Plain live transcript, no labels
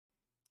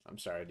I'm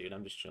sorry, dude.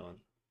 I'm just chilling.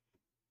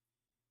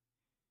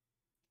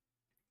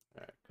 All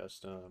right,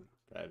 custom,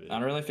 private. I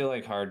don't really feel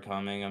like hard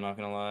coming, I'm not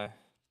gonna lie.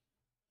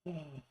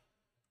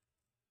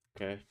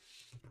 Okay.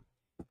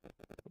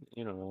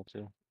 You don't know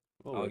to.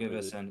 We'll I'll work give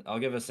with it. I'll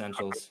give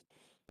essentials.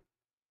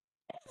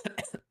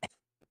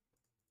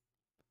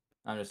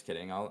 I'm just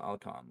kidding. I'll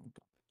calm.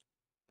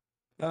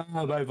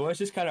 My voice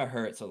just kind of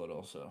hurts a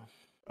little, so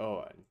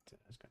Oh,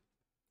 that's good.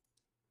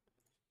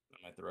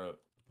 my throat.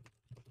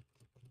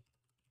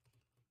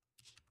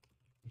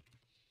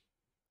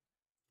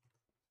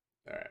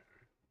 All right.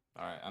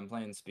 All right, I'm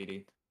playing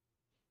Speedy.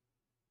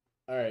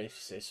 All right, if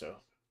you say so.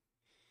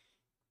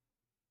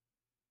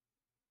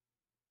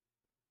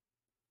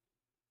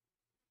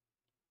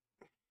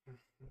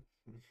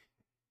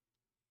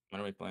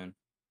 When are we playing?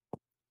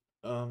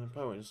 I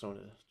probably just want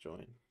to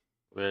join.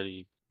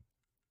 Ready.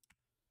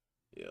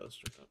 Yeah, let's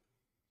join up.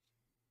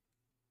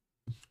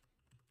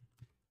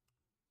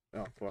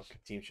 Oh, fuck.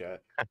 Team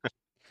chat.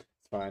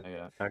 It's fine.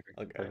 Yeah.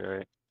 Okay.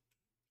 Alright.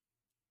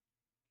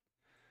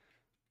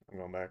 I'm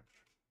going back.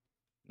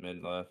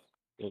 Mid left.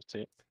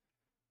 50.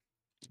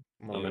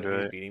 I'm I'm on mid He's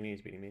right. beating me.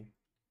 He's beating me.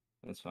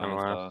 It's I'm fine.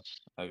 It's off.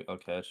 left. I'll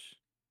catch.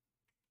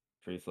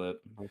 Free flip.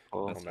 I'm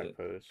full. That's Going back it.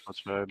 post. Let's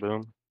try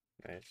boom.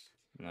 Nice.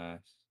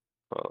 Nice.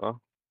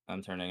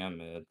 I'm turning. I'm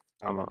mid.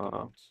 I'm up. I'm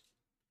up.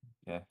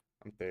 Yeah.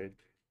 I'm third.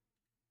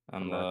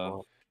 I'm back low.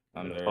 up.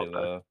 I'm Middle. very Okay.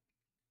 low.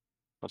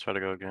 Let's try to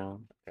go again.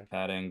 Okay.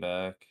 Padding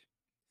back.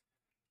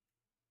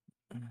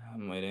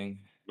 I'm waiting.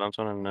 Bounce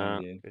on a On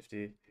net. you.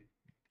 50.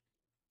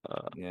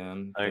 Yeah,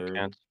 I'm I third.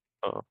 can't.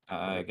 Oh.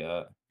 I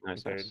got. I'm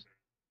Nice, third. nice.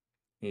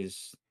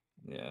 He's.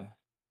 Yeah.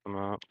 I'm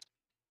up.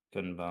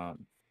 Couldn't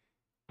bump.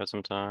 Got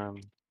some time.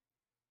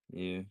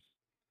 You.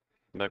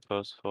 Back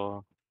post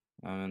full.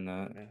 I'm in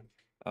that. Yeah.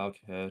 I'll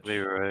catch. Be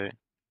right.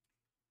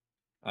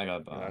 I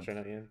got You're not bumped. trying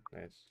out Ian?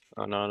 Nice.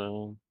 Oh, not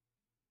in.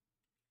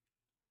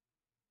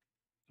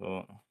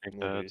 Cool. Think I'm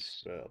low that's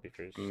boost, but I'll be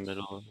first.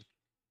 middle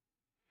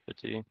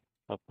 50.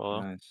 Up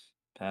follow. Nice.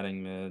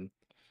 Padding mid.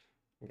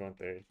 I'm going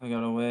third. I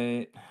gotta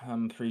wait.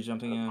 I'm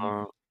pre-jumping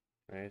in.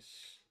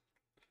 Nice.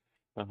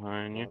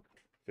 Behind you. Up.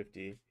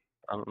 50.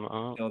 I'm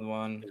up. Killed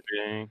one. He's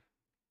being.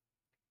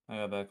 I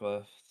got back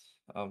left.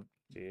 I'll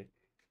See.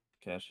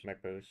 catch.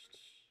 Mac post.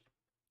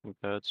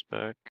 Pets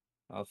back.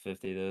 I'll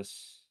 50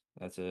 this.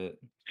 That's it.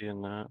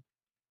 Seeing that.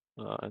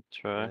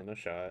 Try. No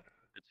shot.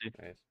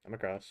 50. Nice. I'm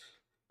across.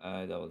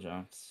 I double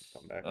jumped.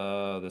 Come back.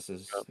 Oh, this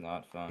is Up.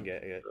 not fun. I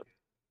get.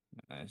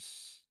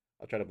 Nice.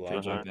 I'll try to block.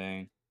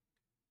 Pre-jumping.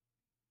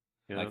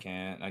 Yeah. I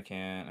can't.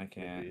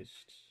 Mid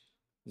boost.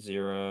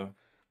 0.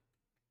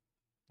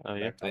 Oh,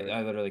 yeah. Back door.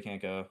 I literally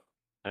can't go.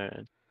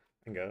 Alright.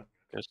 And go.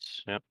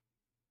 Guess, yep.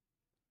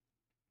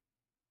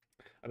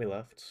 I'll be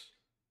left.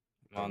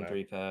 I'm on back.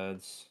 3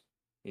 pads.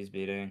 He's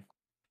beating.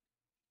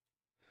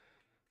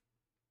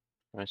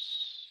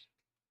 Nice.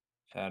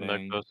 Back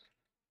Padding. post.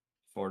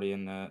 40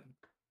 in that.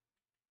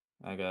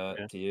 I got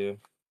Okay. to you.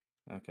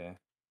 Okay.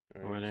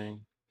 Nice.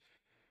 Winning.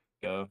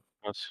 Go.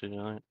 Let's see.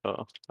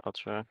 Oh, I'll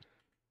try.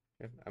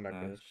 Yeah, I'm back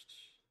Nice. post.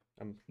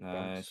 I'm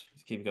Nice.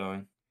 bumped. Keep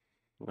going.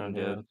 No, I'm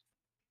yeah. dead.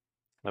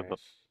 I Nice.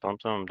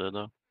 bumped him. I'm dead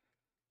though.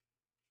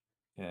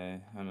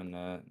 Okay. I'm in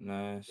that.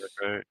 Nice.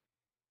 Right.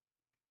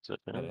 Is it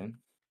That in? in?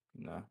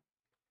 No.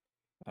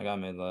 I got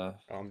mid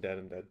left. Oh, I'm dead.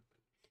 I'm dead.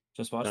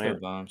 Just watch Don't their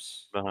get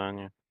bumps. behind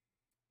you.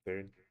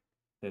 Third.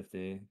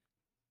 50.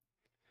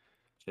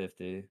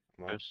 50.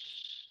 I'm up.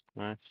 Yes.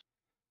 Nice.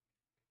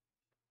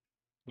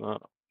 No.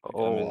 I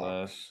got mid Oh,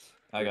 left.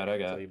 I Quick, got.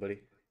 Tell you,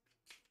 buddy.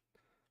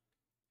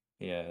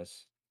 He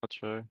has. let's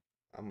try.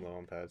 I'm low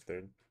on pads.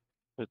 Third.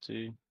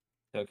 50.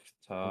 Took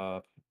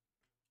top.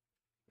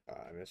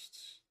 I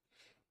missed.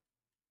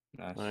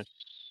 Nice. Nice.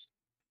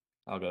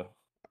 I'll go.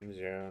 I'm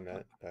 0 on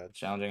net. Pads.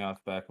 Challenging off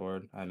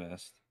backboard. I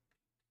missed.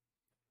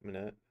 I'm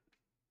in net.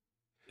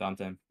 Dumped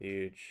him.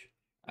 Huge.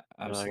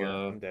 I'm I got-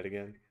 slow. I'm dead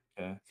again.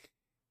 Okay.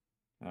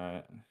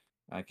 Alright.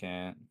 I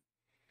can't.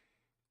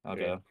 I'll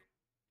Okay. go.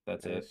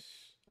 That's it.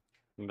 Nice.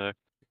 I'm back.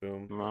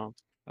 Boom. I'm out.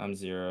 I'm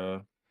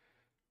 0.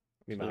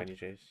 Be behind you,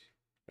 Chase.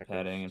 Back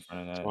Padding in post.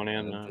 front of net. 20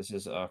 in that. This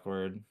is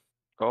awkward.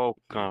 Oh,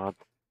 God.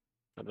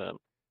 My bad. No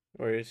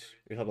worries.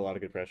 We held a lot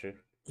of good pressure.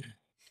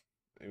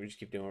 And we just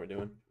keep doing what we're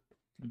doing.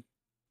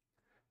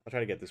 I'll try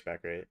to get this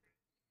back right.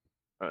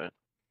 Alright.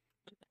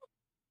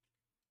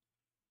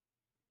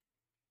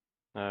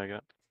 I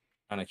got.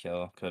 Trying to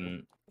kill.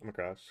 Couldn't. I'm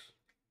across.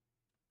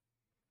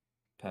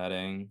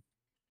 Padding.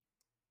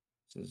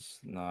 This is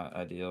not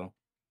ideal.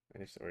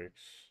 Nice, that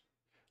works.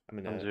 I'm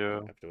in I'm net.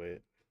 0. I have to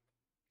wait.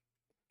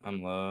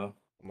 I'm low.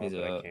 I'm He's up,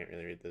 but I up. can't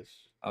really read this.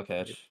 I'll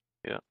catch.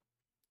 Yeah.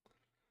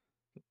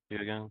 You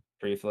again?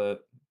 Free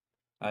flip.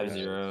 I have Pads.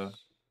 0.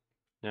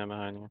 Yeah, I'm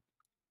behind you.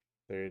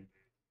 Third.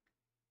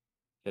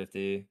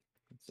 50.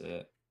 That's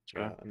it.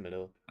 Try. Yeah, I'm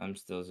middle. I'm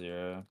still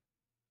 0.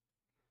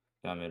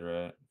 Got mid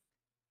right.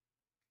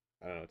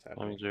 I don't know what's I'm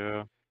happening.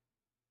 0.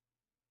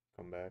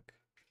 Come back.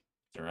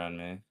 It's around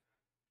me.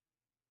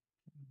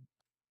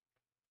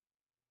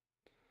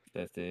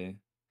 50.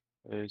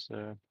 He's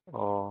there.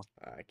 Oh,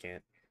 I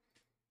can't.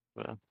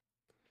 well.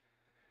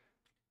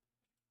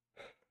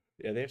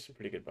 Yeah, they have some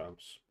pretty good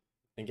bumps.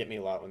 And get me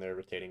a lot when they're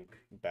rotating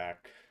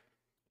back.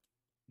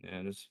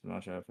 Yeah, just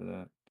watch out for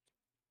that.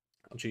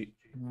 I'll cheat.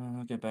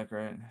 I'll get back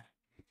right.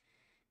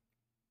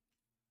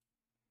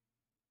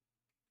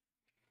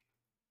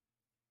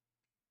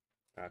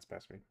 That's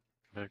past me.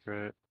 Back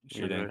right. Mid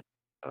Shooting.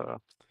 right.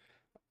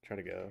 Try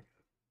to go.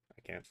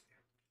 I can't.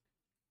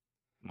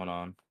 One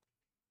on.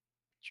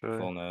 Try.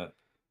 Full net.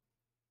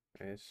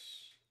 Nice.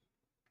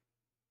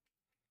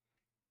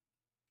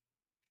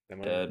 Then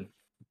what? Dead.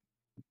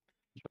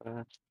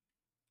 Try.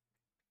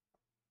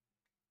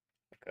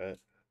 Cut.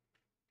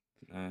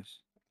 Nice.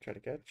 Try to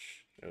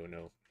catch. Oh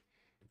no.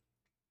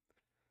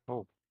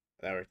 Oh.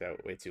 That worked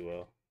out way too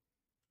well.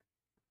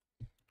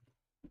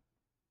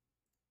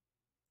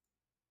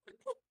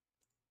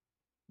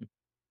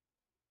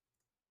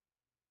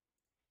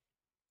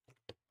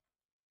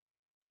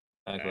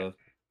 Back Alright. left.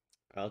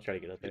 I'll try to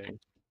get up there.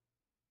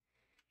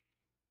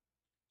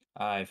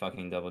 I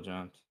fucking double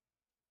jumped.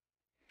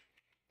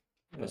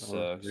 This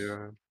sucks.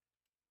 Zero.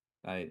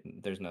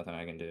 There's nothing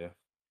I can do.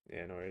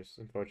 Yeah, no worries.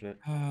 Unfortunate.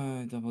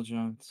 I double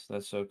jumped.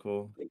 That's so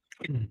cool.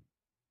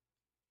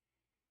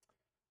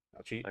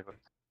 I'll cheat. Back left.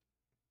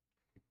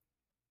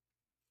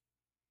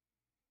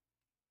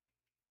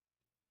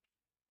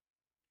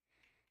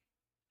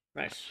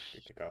 Nice.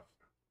 Good kickoff.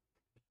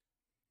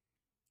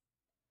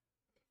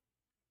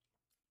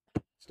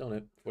 Still in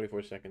it.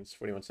 44 seconds.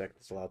 41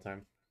 seconds allowed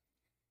time.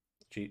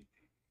 Cheat.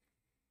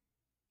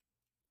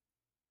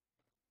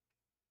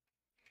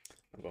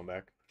 I'm going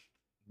back.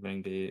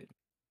 Ring beat.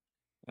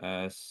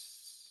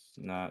 It's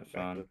not Back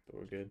fun. flip, but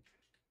we're good.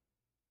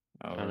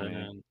 Over And me.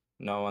 then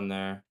No one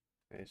there.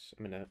 Nice.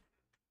 I'm in net.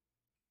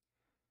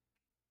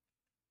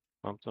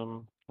 bump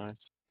them. Nice.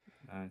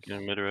 Nice.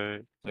 Get mid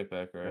right. Click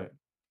back right.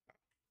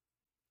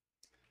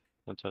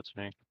 Don't touch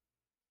me.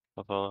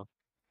 I'll follow.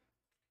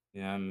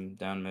 Yeah, I'm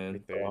down mid.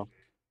 Right there. Oh.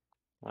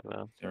 My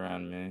bad. It's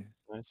around me.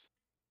 Nice.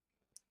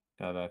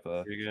 Got back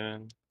left. You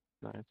again.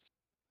 Nice.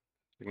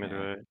 Take mid Yeah.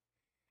 right.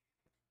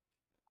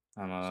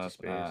 I'm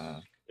 60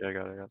 up. space. Yeah, I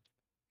got it. I got it.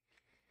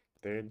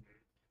 Third.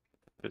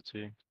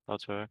 50. I'll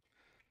try.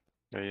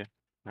 There you.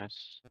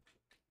 Nice.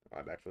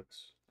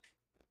 Backflips.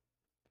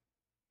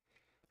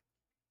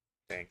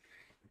 Dang.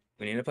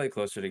 We need to play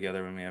closer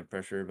together when we have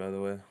pressure, by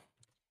the way.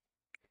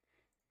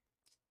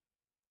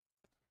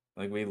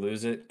 Like, we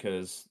lose it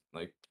because,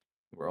 like,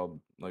 we're all,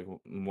 like,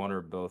 one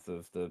or both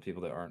of the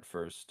people that aren't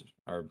first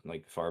are,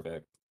 like, far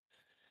back.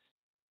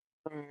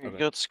 You Okay.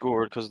 got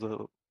scored because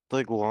the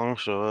long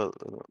shot.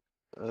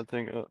 I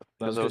think That's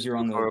because I 'cause was you're too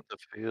on far the- up the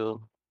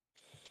field.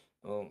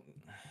 Well,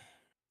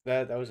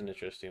 That was an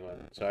interesting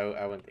one. So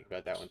I wouldn't think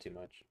about that one too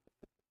much.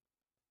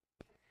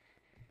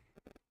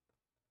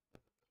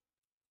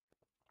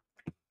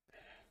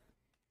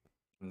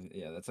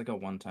 yeah, that's like a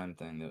one-time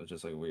thing that was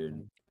just, like, weird.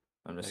 Mm,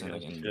 I'm just I saying,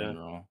 like, guess, in yeah.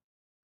 general.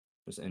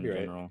 Just in You're right.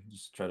 general.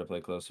 Just try to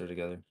play closer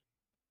together.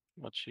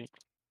 What cheat?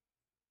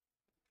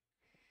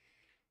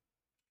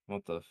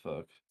 What the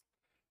fuck?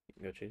 You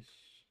can go chase.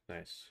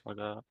 Nice. Like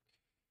that.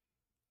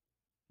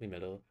 In the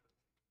middle.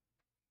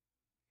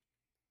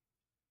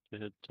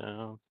 Hit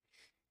down.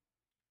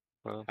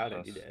 Well, How did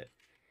I do Plus. that?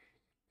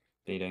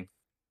 Beating.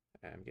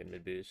 I'm getting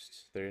mid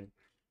boost. Third.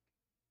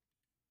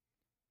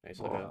 Nice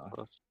Wow. look up.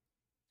 plus.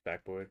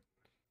 Backboard.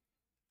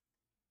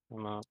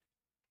 I'm up.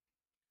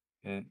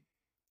 Okay.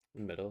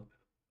 Middle.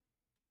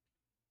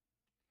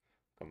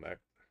 Come back.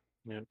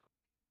 Yep.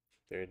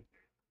 Third.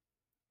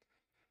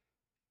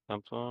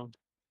 Bump on.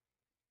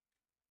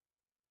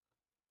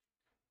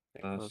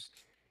 Plus.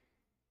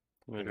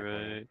 Mid In the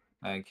corner. right.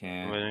 I I'm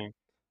can't. waiting.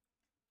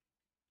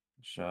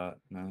 Shot.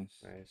 Nice.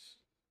 Nice.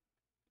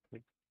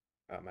 Like,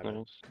 My bad.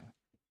 Nice.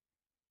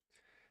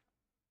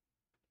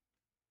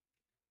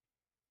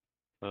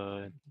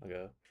 But I'll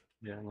go.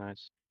 yeah,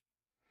 nice.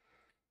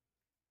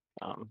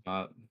 Up.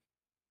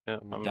 Yeah,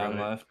 I'm I'm Down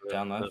right. left.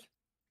 Down left.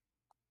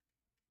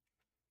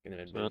 Getting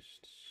mid So-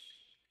 boost.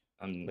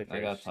 Play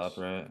I got first. top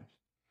right.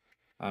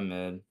 I'm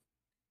mid.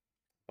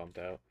 Bumped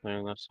out.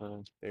 Playing left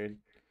side. Third.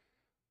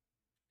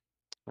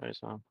 Nice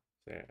on.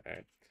 There.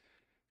 Alright.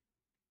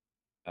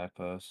 Back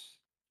post.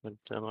 Good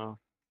demo.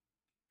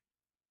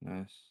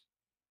 Nice.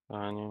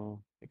 Behind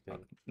you. Kicked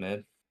in.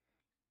 Mid.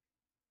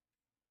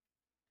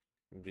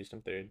 Boost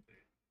him third.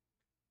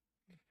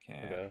 I'll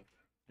Can't. go.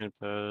 Mid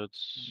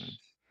pads. Nice.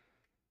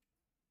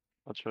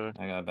 I'll try.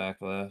 I got back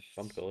left.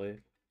 Bumped goalie.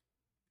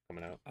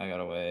 Coming out. I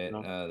gotta wait.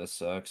 No. This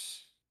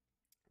sucks.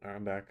 Alright,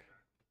 I'm back.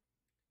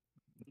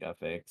 Got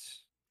faked.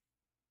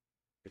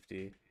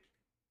 50.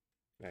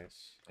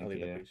 Nice. I'll Thank leave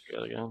the you. boost.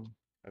 Good again.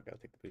 Okay, I'll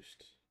take the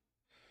boost.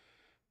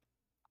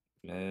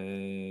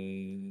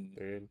 Mid.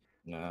 Third.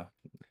 No.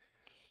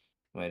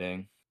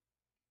 Waiting.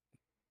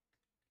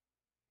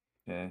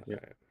 Okay. Yep.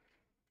 Alright.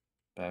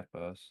 Back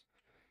post.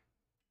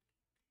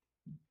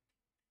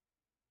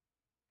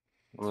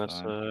 On That's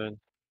this fine.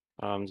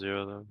 side.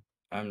 Zero though.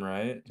 I'm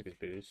right. Took his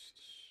boost.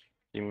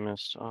 You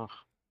missed. Oh,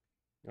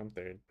 I'm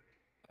third.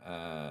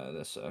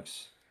 This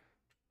sucks.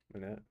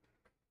 I'm in net.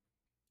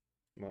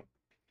 I'm up.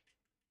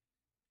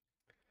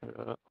 I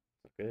got it.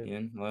 Good.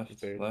 Ian, left,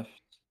 third. left.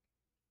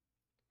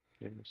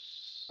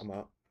 Yes. I'm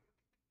up.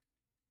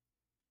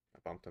 I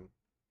bumped him.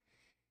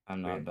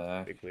 I'm Clear. not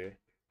back. Big clear.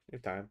 You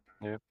have time.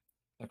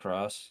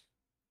 Across.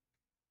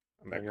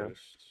 I'm back There you go.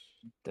 post.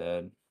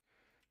 Dead.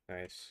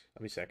 Nice.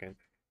 I'll be second.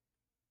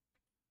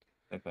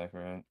 Back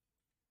right.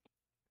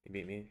 He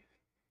beat me.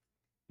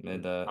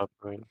 Mid that. Up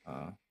right.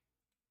 Oh,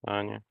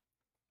 On you.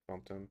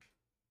 Bumped him.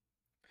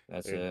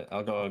 that's Third. it.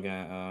 I'll go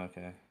again. Oh,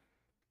 okay.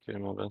 Get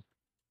him over.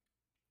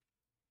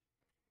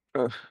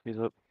 He's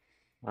up.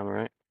 I'm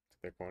right.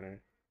 To their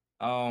corner.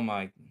 Oh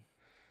my.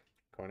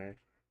 Corner.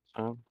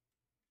 So,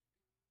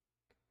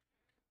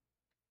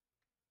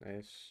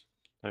 Nice.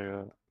 there you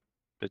go.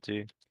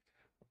 Bitty.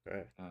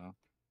 Okay. Oh.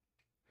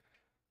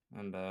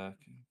 I'm back.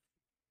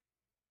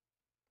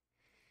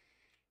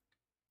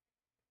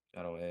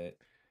 Gotta wait.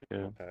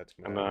 Yeah. Pad's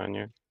I'm mad. on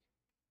you.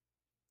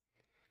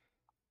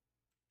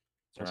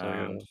 That's how I got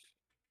Surround. it.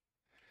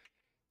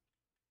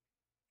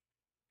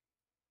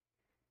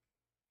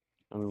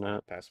 I'm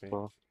net. Pass me.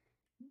 Well,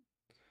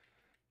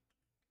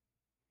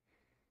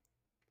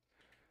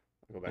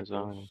 I'll go back he's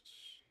on. post.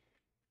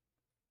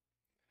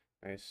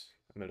 Nice.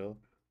 Middle.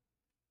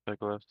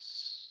 Back left.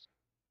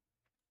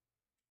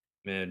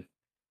 Mid.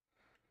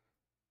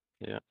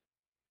 Yeah.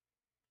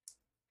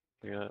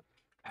 I got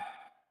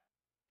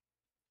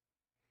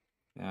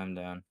Yeah, I'm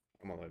down.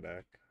 I'm all the way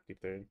back. Deep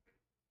third.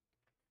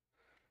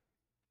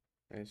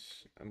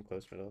 Nice. I'm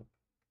close middle.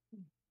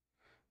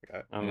 I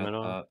got. I I'm got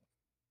middle. up.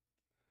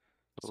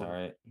 Ooh,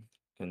 Sorry.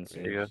 Couldn't I see.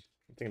 mean, you go.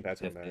 I'm thinking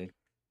Pat's coming 50. back.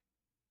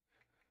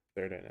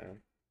 Third right now.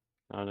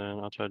 Oh, then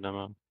I'll try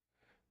demo.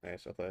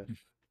 Nice. I'll play.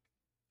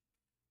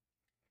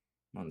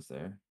 One's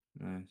there.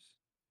 Nice.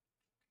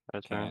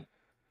 That's right. Can't.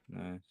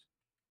 Nice.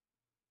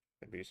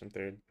 I beat some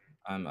third.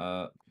 I'm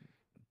up.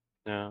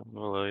 Yeah, I'm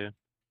below you.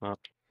 Up.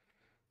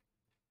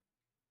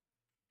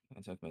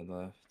 I took mid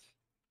left.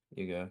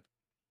 You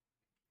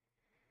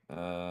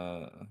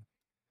go.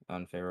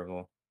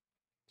 Unfavorable.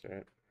 That's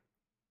right.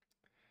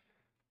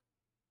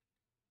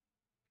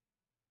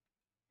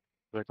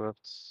 Back left.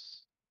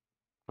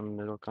 I'm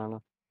middle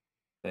kinda.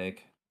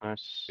 Fake.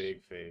 Nice.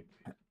 Big fake.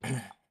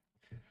 I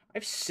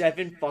have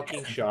 7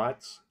 fucking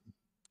shots.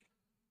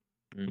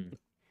 Mm.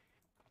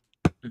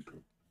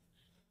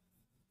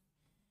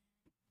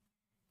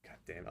 God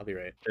damn. I'll be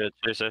right. Yeah,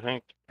 Chase, I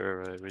think you're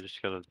right. We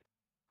just gotta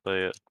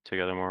play it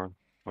together more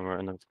when we're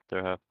in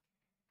their half.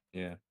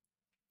 Yeah.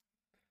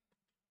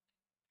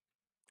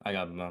 I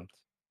got bumped.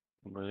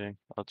 I'm ready.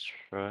 I'll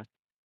try.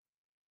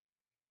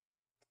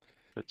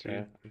 Bitty.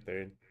 Okay. I'm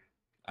third.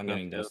 I'm Yep,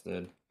 getting yep.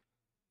 dusted.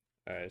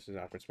 Alright. This is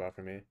an awkward spot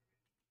for me.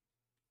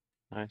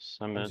 Nice.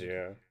 I'm I'm mid.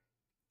 0.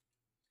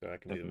 So I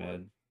can Took do the 1.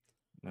 mid.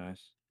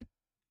 Nice.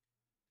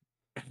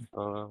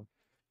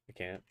 I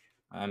can't.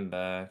 I'm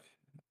back.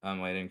 I'm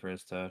waiting for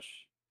his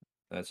touch.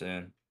 That's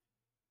in.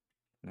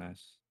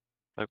 Nice.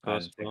 Back I had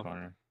close. to take Well,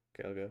 corner.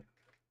 Okay. I'll go.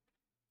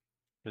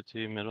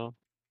 Bitty, middle.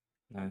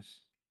 Nice.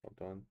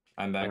 Hold on.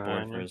 I'm backboard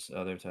Behind for you. his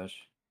other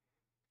touch.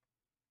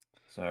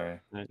 Sorry.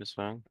 Right, it's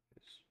fine.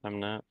 I'm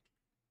net.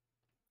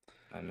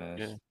 I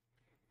missed. Yeah.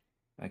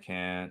 I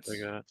can't. I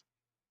got.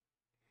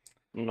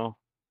 No.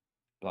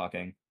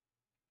 Blocking.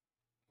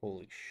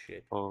 Holy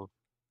shit. Oh,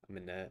 I'm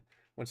in net.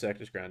 1 sec.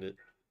 Just ground it.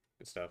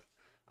 Good stuff.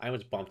 I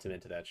almost bumped him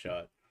into that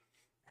shot.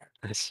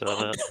 I saw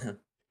that.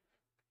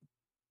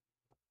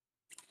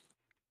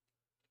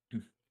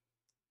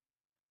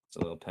 It's a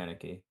little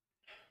panicky.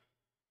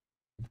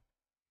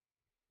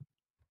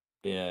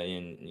 Yeah,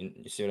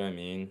 you see what I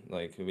mean?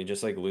 Like, we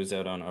just, like, lose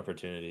out on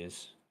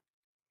opportunities.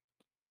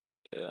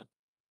 Yeah.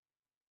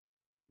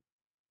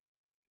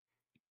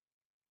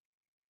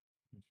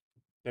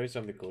 That'd be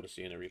something cool to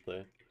see in a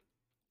replay.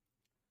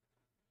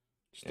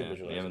 Just to Yeah, we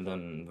visualize haven't it more.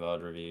 done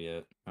VOD review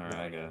yet. Alright,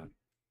 I got.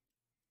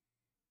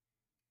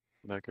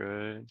 Back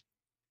right.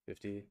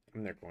 50. I'm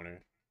in their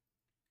corner.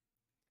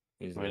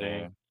 He's Waiting.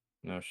 there.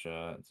 No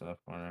shot. It's off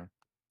corner.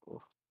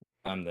 Oof.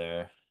 I'm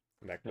there.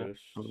 I'm back Yep.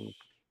 post. I'm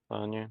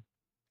on you.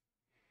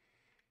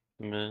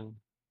 Mid.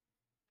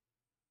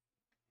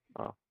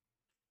 Oh.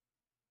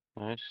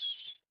 Nice.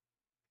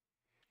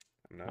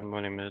 I'm not. I'm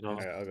winning middle.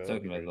 Alright, I'll go.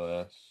 Took mid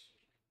left.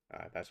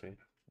 Pass me.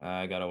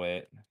 I gotta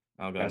wait.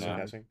 I'll go Passing, now.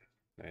 passing.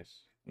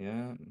 Nice.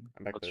 Yeah.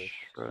 I'm back Let's post.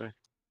 try.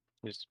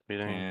 He's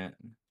beating. Can't.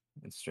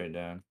 It's straight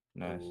down. Oh,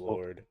 Nice.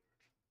 Lord.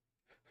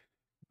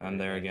 I'm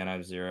there again. I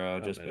have 0. Oh,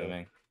 Just middle.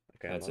 booming.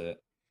 Okay, That's I'm up.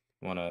 it.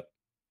 1 up.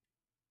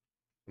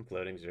 I'm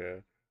floating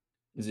 0.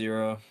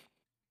 0.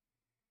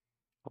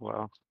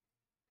 Wow.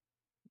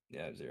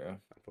 Yeah, 0.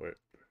 I'm for it.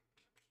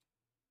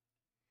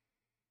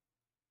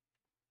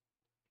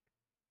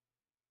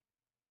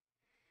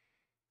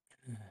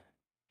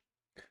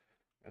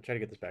 I'll try to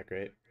get this back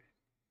right.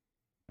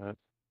 Right.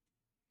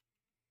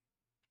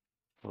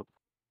 Oh,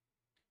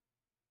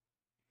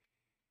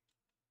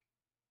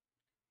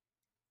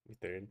 Be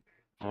third.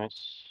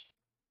 nice.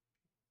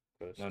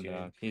 Close. No Teammate.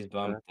 doubt. He's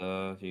bumped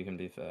though. If you can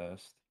be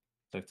fast.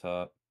 Took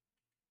top.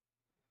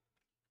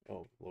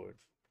 Oh, Lord.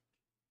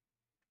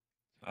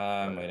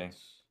 I'm Oh, waiting.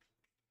 that's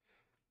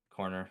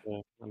Corner.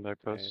 Yeah, I'm back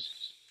post. nice.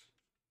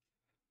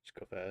 Just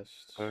go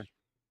fast. Sorry.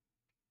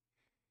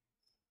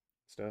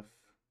 stuff.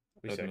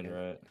 We Took mid second.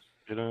 right.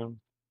 Get him.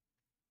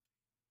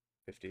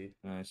 50.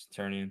 Nice.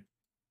 Turning.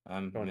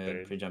 I'm Going mid,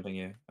 third. pre-jumping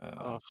you.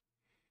 Oh,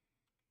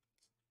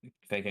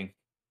 Faking.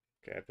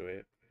 Okay, I have to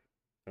wait.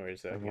 No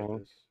worries, I Mhm. get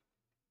this.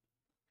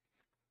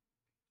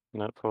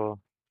 net pull.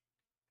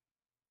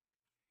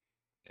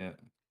 Yeah.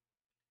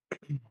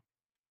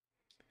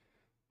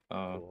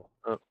 Oh,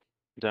 Cool. Up.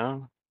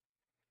 Down.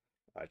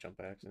 I jump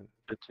by accident.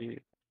 50.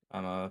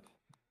 I'm up.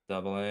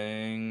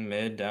 Doubling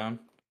mid down.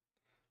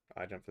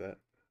 I jump for that.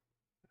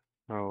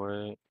 Oh,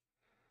 wait.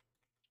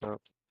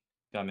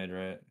 Got mid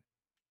right.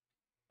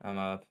 I'm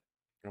up.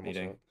 Almost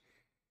Beating. up.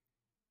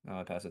 Oh,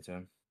 I pass it to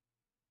him.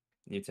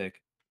 You take.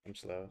 I'm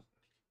slow.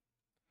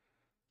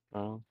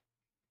 Oh,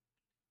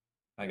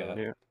 I Yeah. got.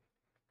 here.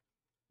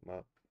 I'm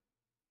up.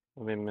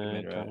 I'll be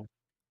Mid mid. right.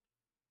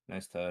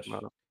 Nice touch.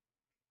 I'm up.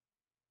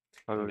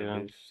 I'll go Mid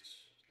again.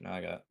 boost. No,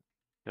 I got.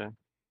 Okay.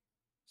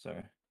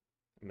 Sorry.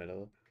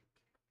 Middle.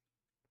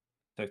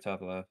 Took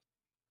top left.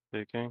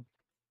 Speaking.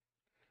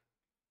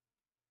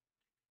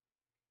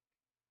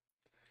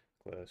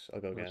 Close.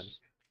 I'll go again.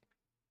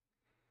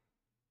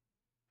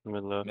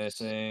 Mid left.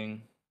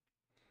 Missing.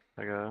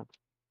 I got it.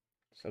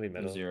 So I'll be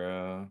middle.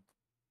 0.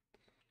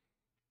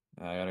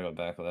 I gotta go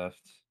back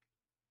left.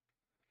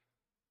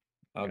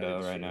 I'll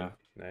Gotta go right see. now.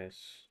 Nice.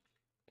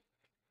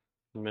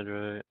 Mid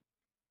right.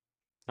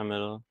 I'm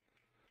middle.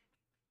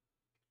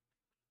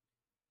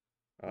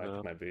 Oh, I Go took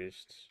up. my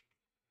boost.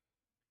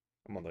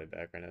 I'm on the way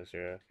back right now,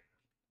 0.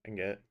 I can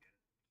get.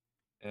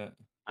 Yeah.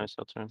 Nice,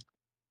 I'll turn.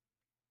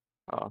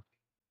 Oh,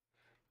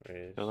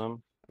 Raise. kill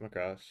them. I'm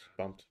across.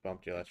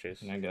 Bumped your last chase.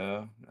 Can I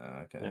go?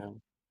 Okay. Yeah.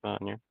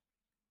 Not on you.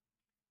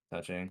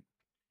 Touching.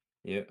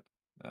 Yep.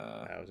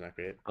 That was not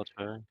great. I'll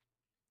try.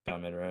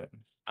 Got mid right.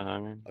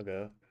 Behind me. I'll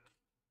go.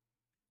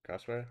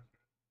 Crossbar.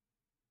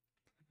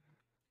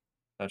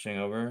 Touching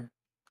over.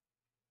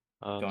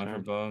 I'll Going for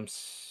turn.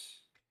 bumps.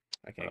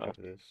 I can't go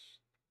for this.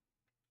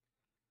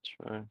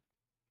 Try.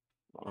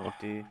 Oh,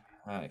 Empty.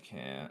 I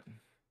can't.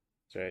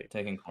 That's right.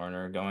 Taking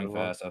corner. Going Good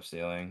one. fast. Up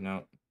ceiling.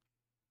 No.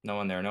 No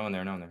one there. No one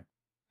there. No one there.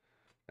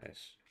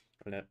 Nice.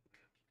 I'm net.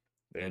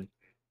 Third. Mid.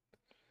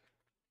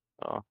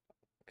 oh,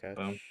 Catch.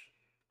 Boom.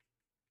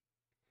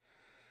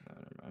 No,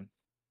 never mind.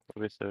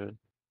 we'll be third.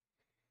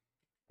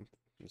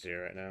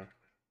 0 right now.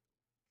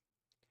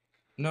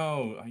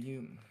 No. Are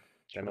you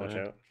Then watch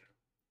Try. out.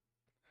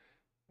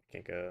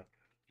 Can't go.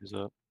 He's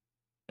up.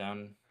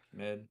 down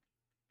mid?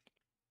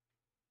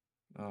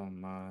 Oh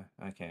my.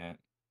 I can't.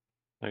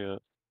 I got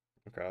it.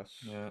 Across.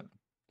 Yeah.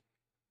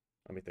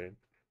 I'll be third.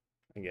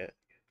 I get.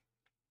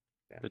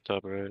 Good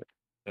top right.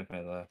 Took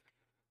my left.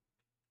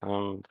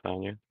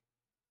 Found you.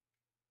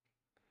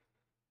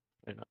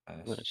 Yeah.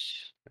 Nice.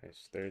 Nice.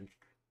 Nice. Third.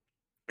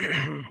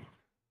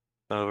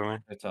 Over me.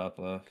 The top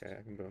left. Okay,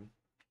 I can boom.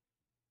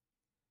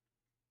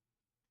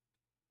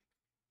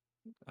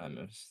 I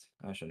missed.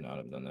 I should not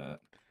have done that.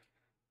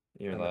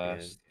 You're I'm at the end.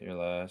 last. You're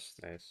last.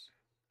 Nice.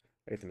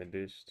 I get the mid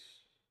boost.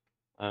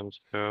 I'm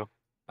 0.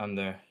 I'm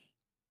there.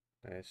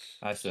 Nice.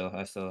 I still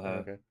Oh,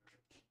 have. okay.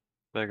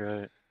 Back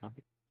right. Oh,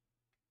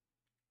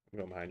 I'm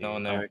going behind No you.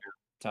 one there we there.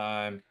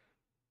 Time.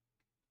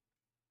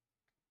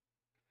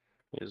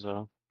 go. He's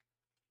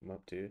I'm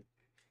up too.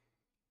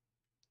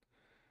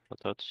 I'll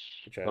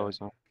touch. Good try. Oh, he's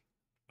on.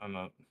 I'm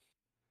up.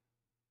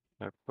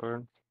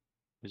 Airport.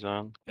 He's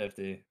on.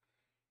 50.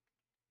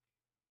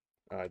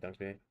 Oh, I dunked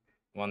me.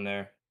 One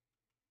there.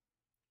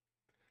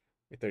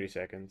 30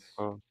 seconds.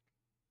 Oh,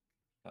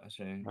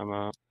 Touching. I'm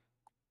out.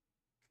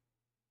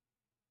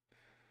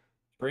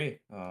 Free.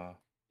 Oh,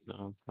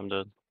 Done. I'm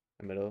dead.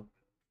 The middle.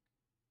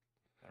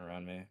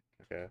 around me.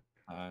 Okay.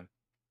 Time.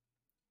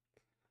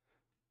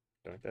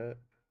 Dunk that.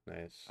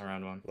 Nice.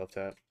 Around one. Left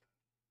tap.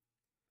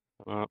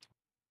 I'm out.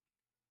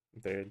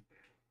 I'm third.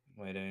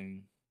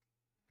 Waiting.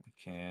 I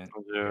can't.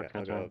 I'm 0. Okay, I'll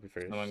Can't go. turn. I'll be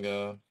first. Someone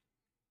go.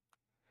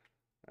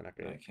 I'm not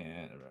I great.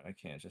 can't. I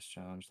can't just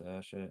challenge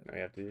that shit. No,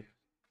 you have to.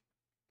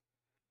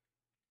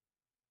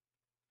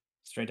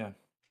 Straight down.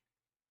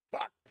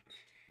 Fuck.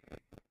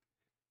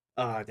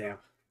 Ah, damn.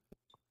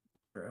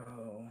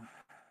 Bro.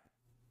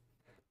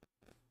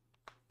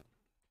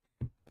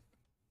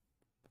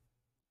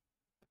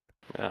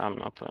 Yeah, I'm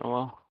not playing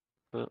well.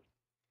 But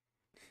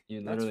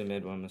You That's literally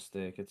made one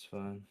mistake. It's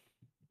fine.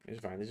 It's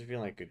fine. These are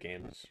feeling like good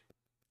games.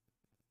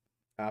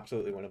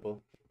 Absolutely winnable.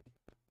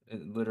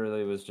 It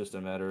literally was just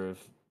a matter of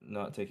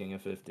not taking a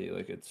 50.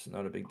 Like, it's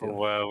not a big oh, deal.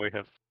 wow, we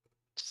have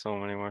so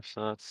many more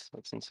shots.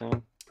 That's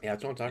insane. Yeah,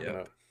 that's what I'm talking Yep.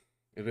 about.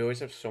 Is we always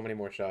have so many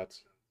more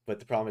shots, but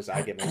the problem is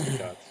I get most of the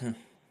shots.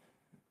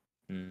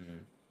 Hmm.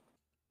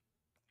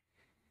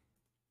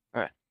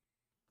 Alright.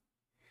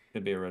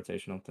 Could be a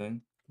rotational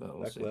thing, but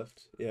we'll Back see.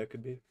 left. Yeah, it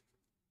could be.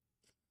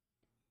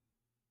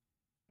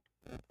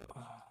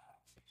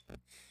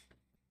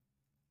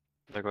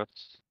 Back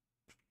left.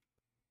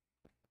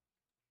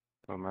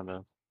 Oh, my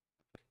bad.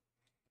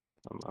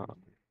 I'm out.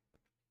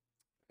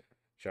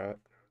 Shot.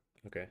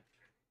 Okay.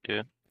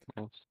 Yeah.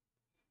 Nice.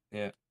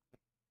 Yeah.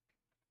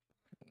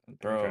 I'm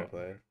trying Bro, to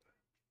play.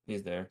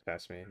 he's there.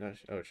 Pass me. No.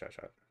 Oh, shot.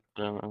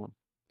 I don't know.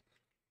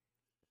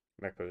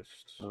 Back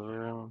post.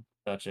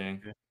 Touching.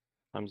 Okay.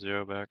 I'm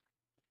 0 back.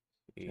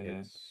 He Okay.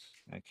 hits.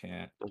 I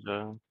can't. Good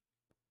job.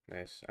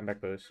 Nice. I'm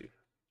back post.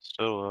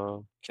 Still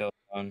low. Kill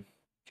one.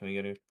 Can we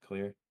get it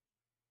clear?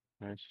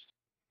 Nice.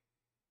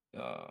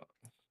 Uh,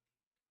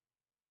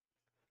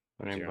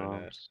 Winning Zero on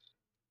that. bombs.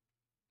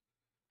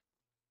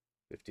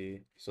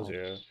 50. Still Nice.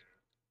 0.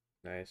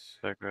 Nice.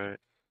 Back right.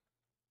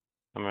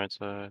 I'm right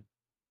side.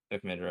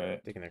 pick mid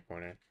right. Taking that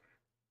corner.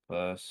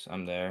 Plus,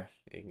 I'm there.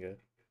 Yeah, you can go.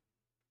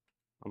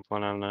 I'm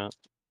pulling on that.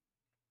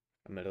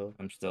 Middle.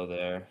 I'm still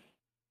there.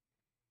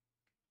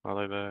 All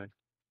the way back.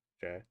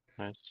 Try.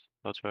 Nice.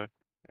 I'll try.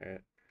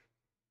 Alright.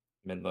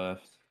 Mid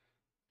left.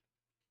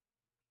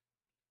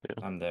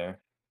 Yeah. I'm there.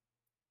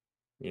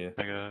 You.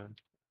 I got it.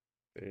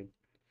 Third.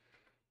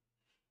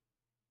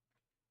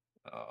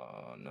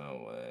 Oh,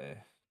 no way.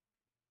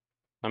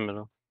 I'm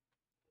middle.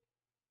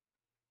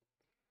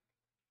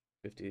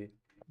 50.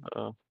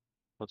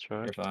 Let's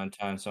try. You're fine.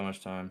 Time, so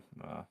much time.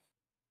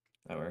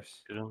 That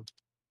works. Get him.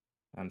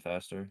 I'm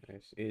faster.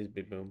 Nice. It is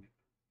big boom.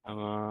 I'm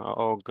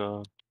oh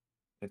god.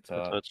 Good Good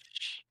top.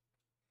 touch.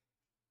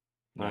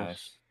 Nice.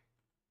 Nice.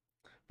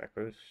 Back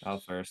post. I'll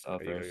first. I'll Oh,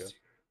 you gotta first.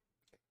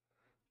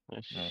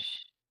 Nice.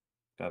 Nice.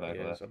 Got back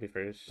Yes, left. I'll be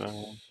first.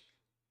 Behind.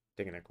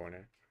 Taking that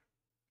corner.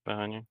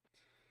 Behind you.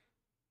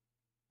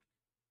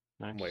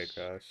 Nice. I'm way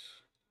across.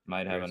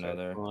 Might have Right side.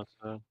 another. On left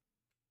side.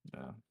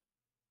 No.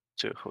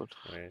 Dude.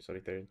 Nice. I'll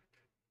be third.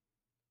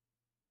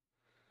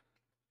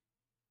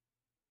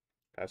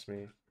 Pass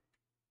me.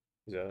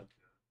 He's up.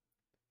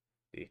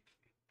 D.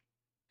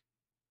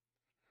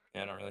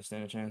 Yeah, I don't really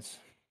stand a chance.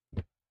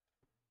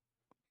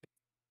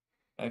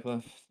 Back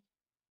left.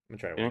 I'm gonna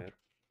try to Yeah. win it.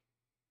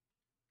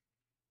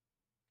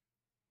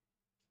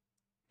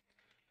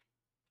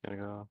 Gotta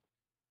go.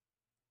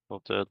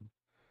 Both dead.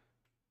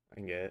 I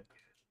can get it.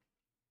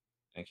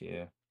 Thank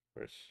you.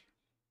 First.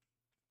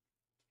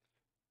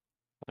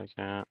 I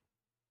can't.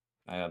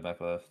 I got back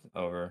left.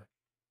 Over.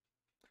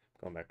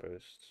 Going back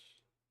post.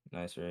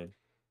 Nice read.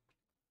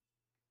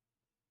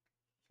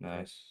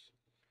 Nice.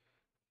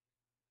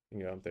 You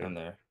can go. I'm third. I'm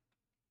there.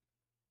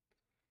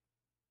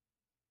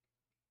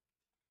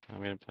 I'm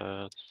gonna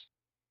pass.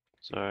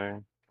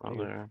 Sorry. I'm You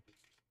good? there.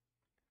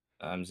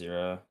 I'm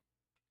 0.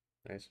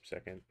 Nice. I'm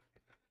second.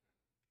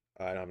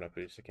 I don't have enough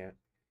boost. I can't.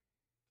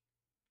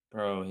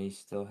 Bro, he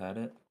still had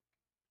it?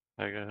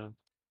 I got it.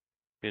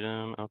 Beat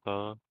him.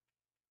 Alpha.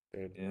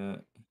 Third. Yeah.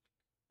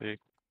 Big.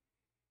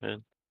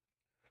 Mid.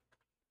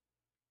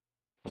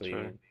 That's right.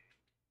 Leading.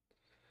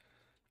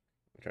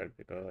 I try to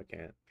pick. Oh, I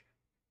can't.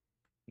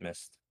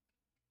 Missed.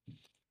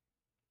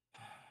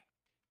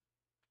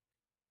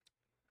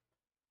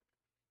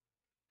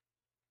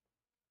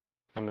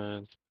 I'm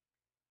mid.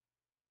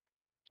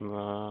 I'm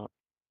oh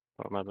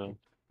my bad.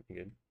 You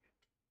good?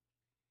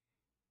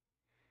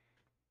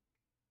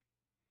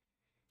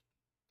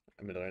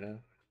 I'm middle right now.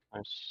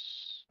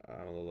 Nice.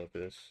 I'm a little low for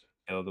this.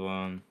 Killed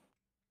one.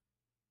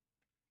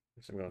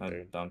 Guess I'm going I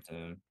third. bumped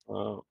him.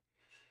 Oh.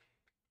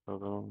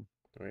 Hold on.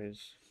 No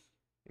worries.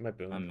 You might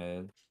boom. I'm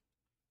mid.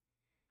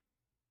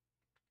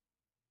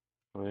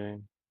 Wait.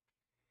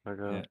 I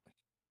got Yeah.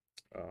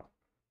 Oh.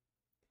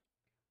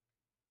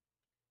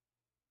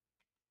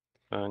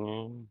 behind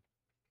you.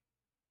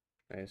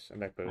 Nice. I'm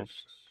back post.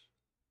 Nice.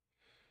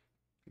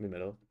 In the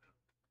middle.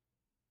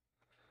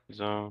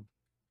 Zone.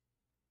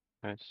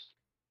 Nice.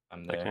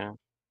 I'm I there. can't.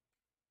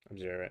 I'm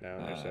 0 right now.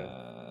 On their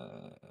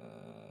side.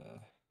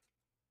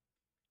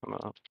 I'm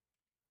up.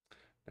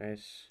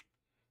 Nice.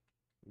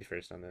 Be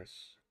first on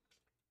this.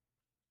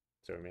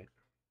 It's over me.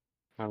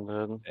 I'm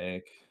dead.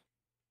 Fake.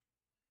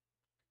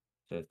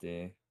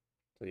 50.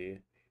 So you.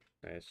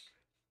 Nice.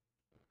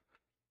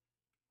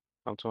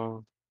 I'm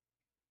 12.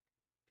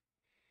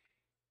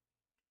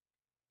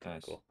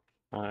 Nice. Cool.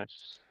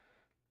 Nice.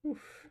 Oof.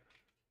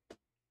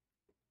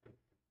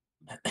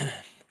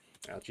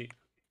 Ouchie.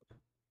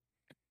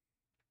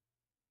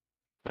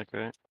 Back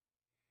right.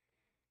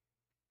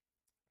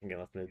 I'm getting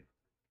left mid.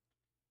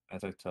 I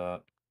took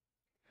top.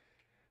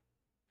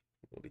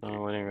 We'll be Oh, third.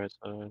 waiting right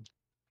side.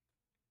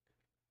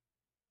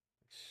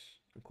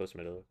 I'm close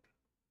middle.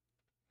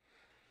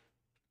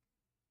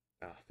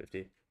 Ah,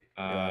 50.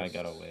 I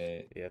gotta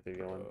wait. Yeah, 3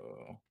 going.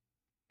 Bro.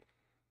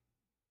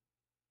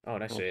 Oh,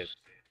 nice Nice. save.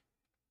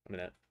 I'm in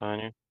that.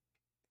 Behind you.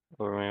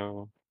 Over me,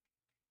 over.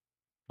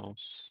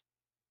 Nice.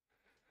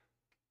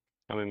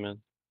 I'll be mid.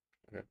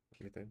 Okay.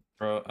 Give me third.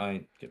 Bro,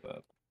 I give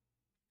up.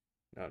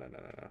 No.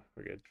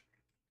 We're good.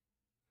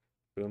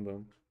 Boom,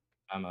 boom.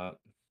 I'm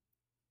up.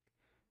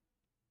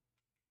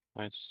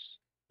 Nice.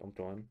 Bumped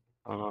one.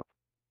 I'm up.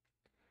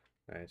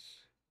 Nice.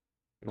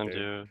 I'm Then third.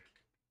 do.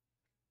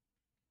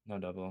 No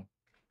double.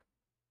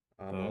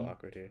 I'm a little Boom.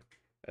 awkward here.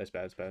 That's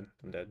bad. It's bad.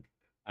 I'm dead.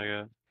 I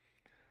got.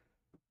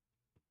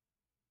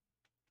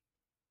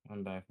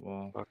 I'm back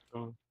wall. Fuck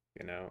them.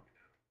 You know.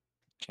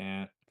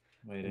 Can't.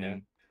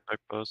 Waiting. Back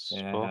post.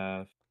 Yeah, I Full.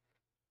 have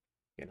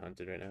Getting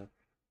hunted right now.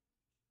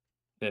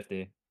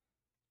 50.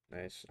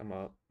 Nice. I'm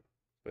up.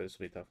 But this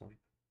will be a tough one.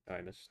 Oh,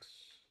 I missed.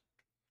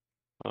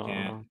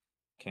 Can't.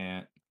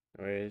 Can't.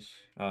 No worries.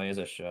 Oh, he has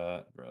a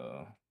shot,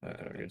 bro. That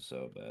could have been good.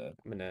 so bad.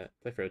 I'm in net.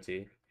 Play for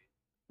OT.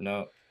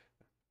 No.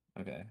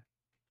 Okay.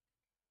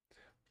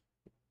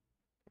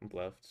 I'm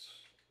left.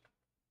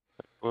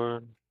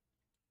 Or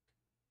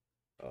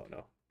Oh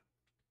no.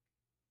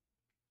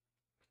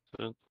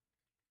 so-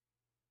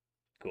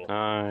 Cool.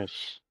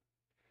 nice.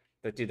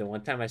 But dude, the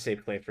one time I say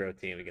play for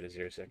OT and we get a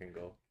 0-second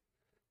goal.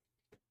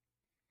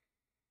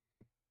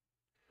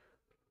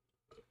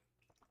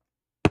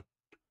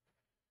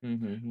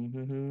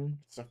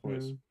 Stuff,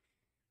 boys. You win.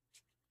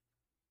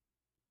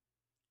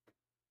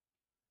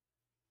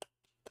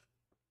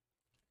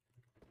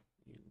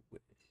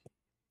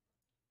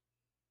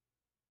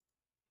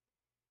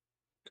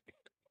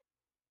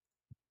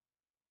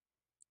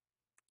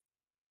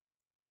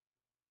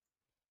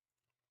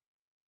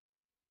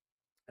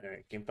 All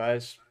right, game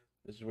 5.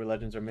 This is where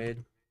legends are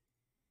made.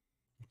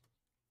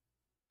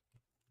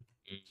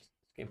 It's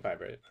game 5,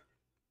 right?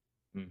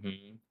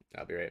 Mm-hmm.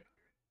 I'll be right.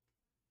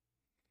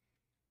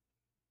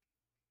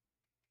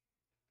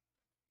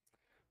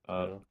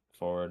 Up, Middle.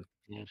 forward.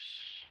 Yes.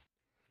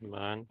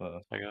 Mine.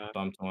 I got.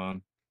 Bumped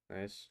one.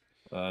 Nice.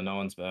 No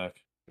one's back.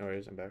 No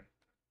worries, I'm back.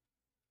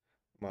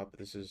 I'm up.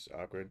 This is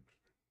awkward.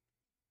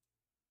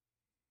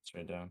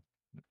 Straight down.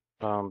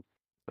 The I'm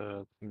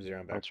 0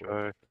 on I'll back 4.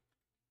 try.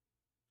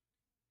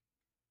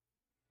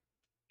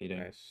 Beating.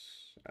 Nice.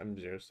 I'm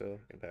 0 still.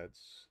 Game pads.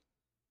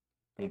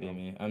 He beat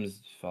me. I'm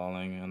just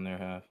falling on their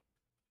half.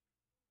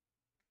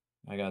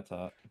 I got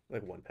top.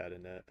 Like 1 pad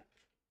in net.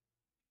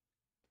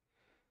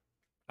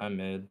 I'm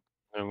mid.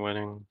 I'm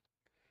winning.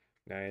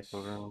 Nice.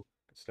 Over.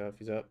 Good stuff.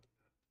 He's up.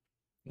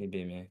 He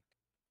beat me.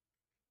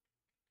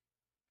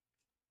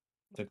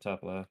 Took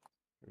top left.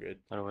 We're good.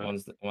 I win.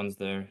 One's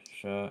there.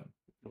 Shot.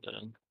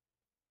 Dead.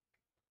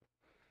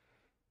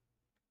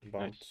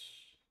 Bumped.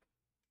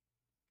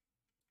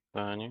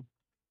 Behind you.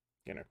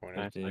 In our corner.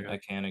 Nice. 50. I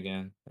can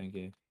again. Thank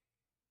you.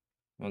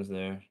 One's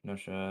there. No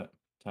shot.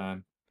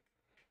 Time.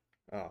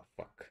 Oh,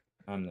 fuck.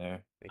 I'm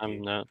there. Thank I'm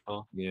you. net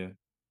full. You.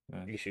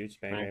 You shoots.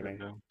 Bang, Bang, bang, bang.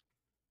 bang.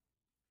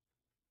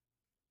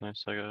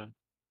 Nice. I got.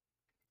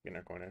 In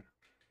our corner.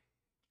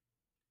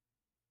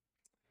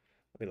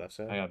 I'll be left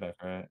side. I got back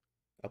right.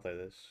 I'll play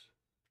this.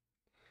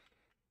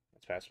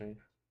 Let's pass me.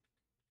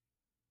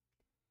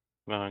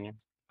 Behind you.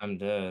 I'm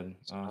dead.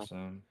 That's fine.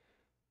 Awesome.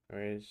 No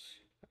worries.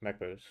 Back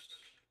post.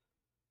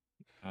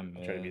 I'm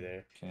I'll try to be mid.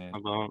 there. Can't.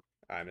 I'm bump.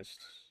 I missed.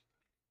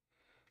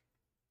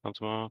 On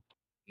tomorrow.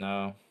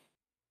 No.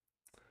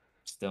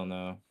 Still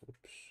no.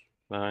 Oops.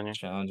 Behind you.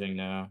 Challenging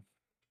now.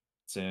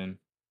 Soon.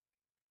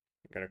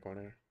 Got our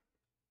corner.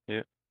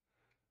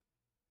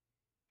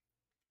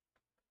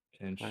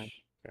 Pinch. Nice.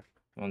 Okay.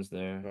 One's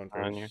there. Going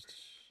Behind you. first.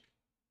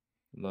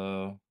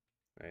 Low.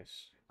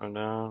 Nice. I'm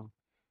down.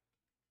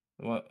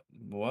 What?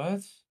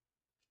 What?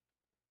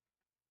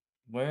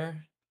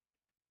 Where?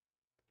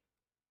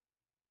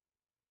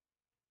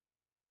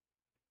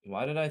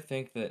 Why did I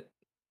think that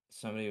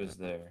somebody was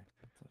there?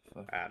 What the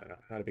fuck? I don't know.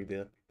 Not a big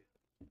deal.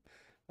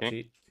 I'll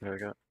Okay. cheat. Here we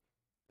go.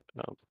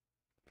 Oh.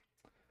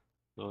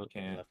 So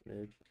Can't. Left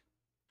mid.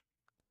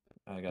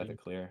 I got the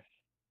clear.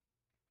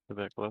 the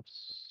back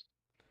lefts.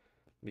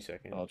 Be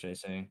second. Ball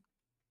chasing.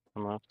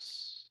 I'm up.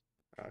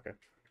 Oh, okay.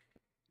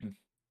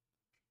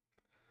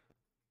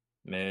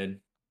 Mid.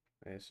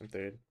 Nice. I'm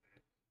third.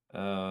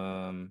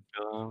 Oh.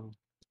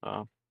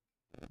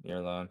 You're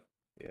alone.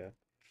 Yeah.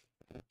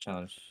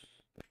 Challenge.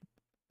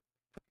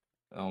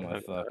 Oh my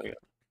Okay, fuck. okay.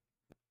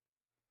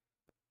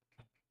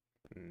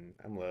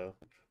 I'm low.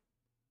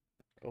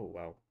 Oh,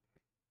 wow.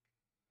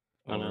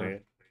 Oh, no.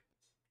 Clear.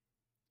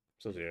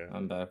 Still 0.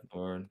 I'm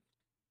backboard.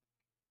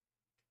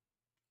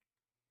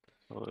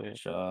 Oh, wait.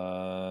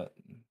 Shot.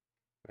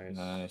 Nice.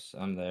 Nice.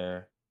 I'm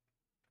there.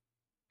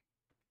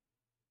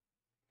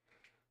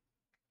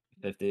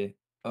 50.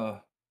 Oh.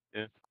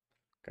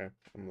 Okay.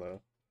 I'm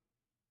low.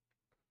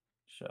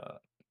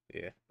 Shot.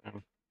 Yeah.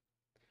 Um,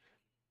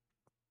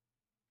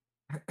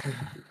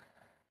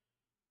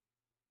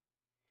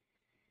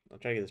 I'll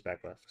try to get this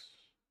back left.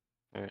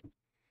 Alright.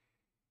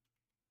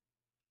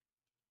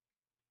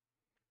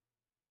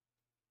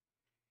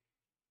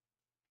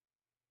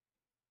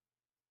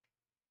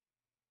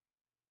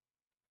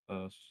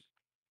 Close.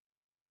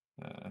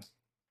 Got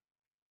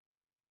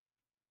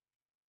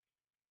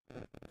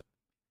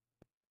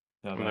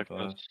I'm back back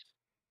left. left.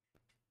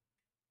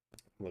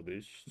 Low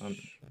boost.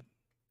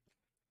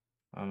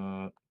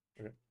 I'm up.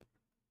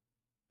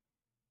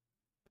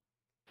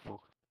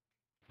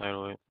 I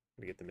wait.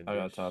 We get the mid I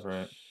got boost. top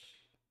right.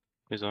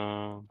 He's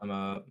on. I'm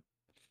up.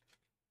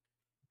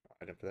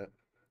 I did for that.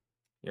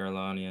 You're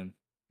alone, Ian.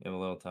 You have a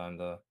little time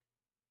though.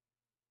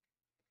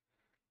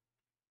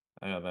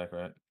 I got back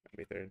right. I'll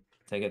be third.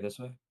 Take it this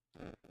way.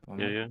 One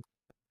Yeah, more? yeah.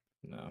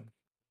 No.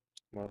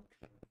 Well.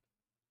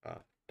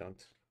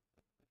 Don't.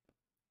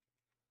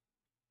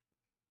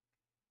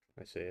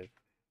 I save.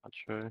 I'll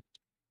try.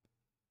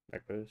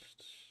 Back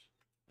post.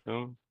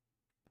 Boom.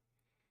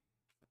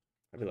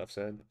 I'll be left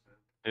side.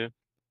 Dude.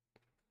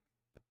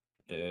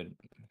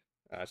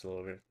 It's a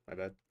little over. My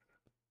bad.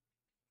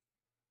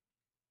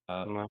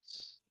 Up. I'm up.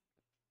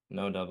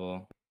 No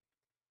double.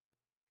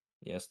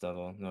 Yes,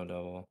 double. No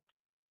double.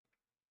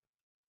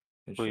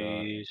 Good shot.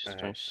 Please.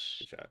 Nice. Nice.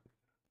 Good shot.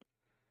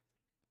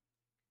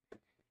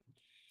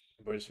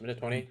 Boys, minute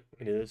 20. We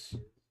can do this.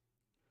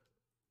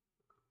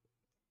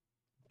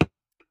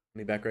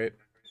 Me back right.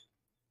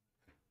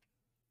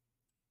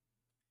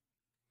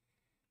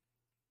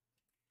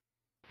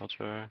 I'll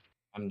try.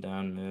 I'm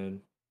down mid.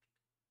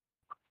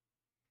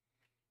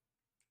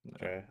 No.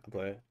 Try. I'll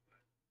play.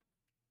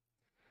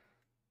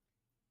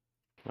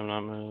 I'm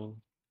not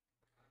moving.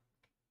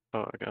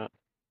 Oh, I got.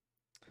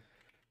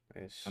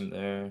 Nice. I'm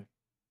there.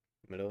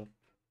 Middle.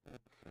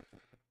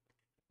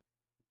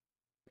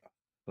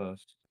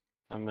 Close.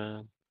 I'm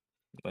in.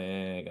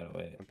 Wait, I gotta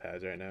wait. On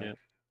pads right now. Yeah.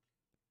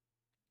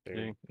 Third.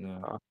 See?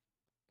 No.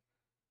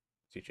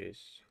 Two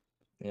chase.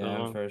 Yeah, Another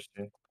I'm one. first.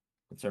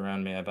 It's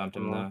around me. I bumped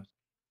him I'm though. left.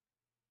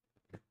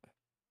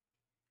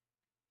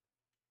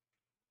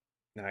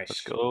 Nice.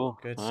 Let's go.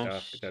 Good Nice.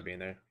 stuff. Good job being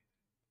there.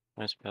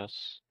 Nice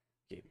pass.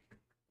 Keep.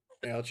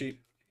 Yeah, I'll cheat.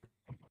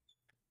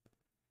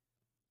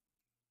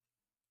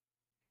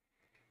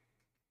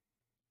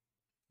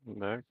 I'm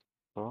back.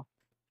 Cool.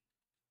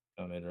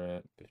 Oh, mid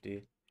right.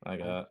 50. I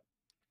got.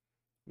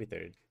 Be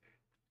third.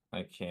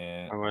 I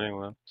can't. I'm waiting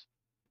left.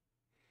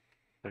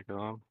 Take it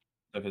on.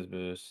 Took his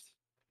boost.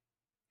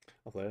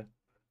 I'll play.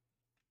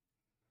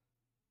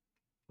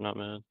 Not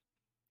mid.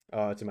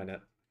 Oh, it's in my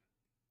net.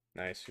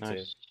 Nice. Good save.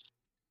 Nice.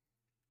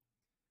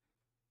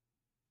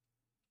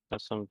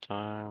 Got some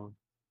time.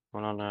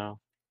 One on now.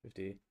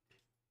 50.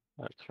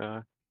 Let's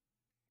try.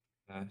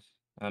 Nice.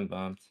 I'm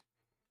bumped.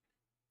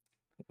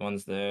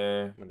 One's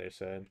there. On their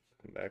side.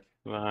 Come back.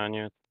 Behind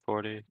you.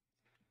 40.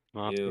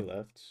 I'm up. He You.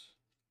 left.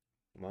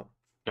 I'm up.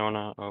 Going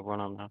on. Oh, one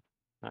on now.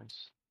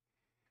 Nice.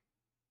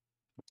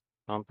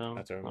 Bump him.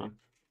 That's over Oh, me.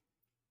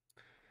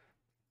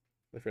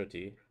 Lift for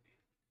OT.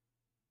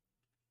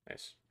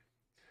 Nice.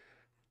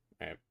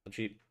 Alright, I'll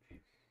cheat.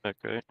 back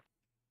right.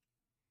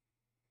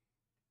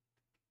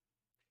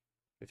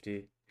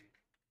 50.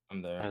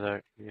 I'm Hi there.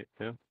 there. You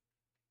too. I'll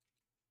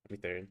be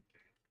third.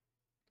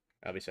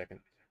 I'll be second.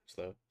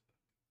 Slow.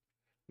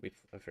 Be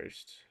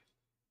first.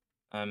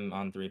 I'm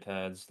on 3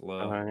 pads.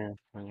 Low. Behind you.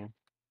 Behind you.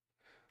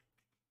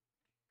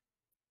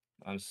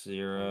 I'm I'm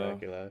 0.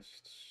 back your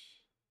last.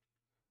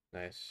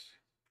 Nice.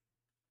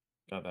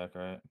 Got back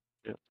right.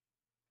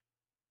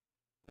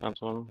 That's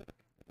one.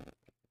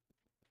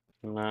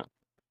 And that.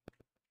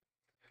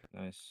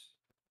 Nice.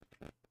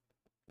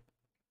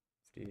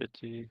 50.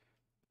 50.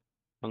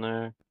 On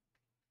there.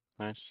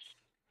 Nice.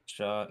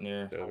 Shot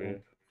near. It's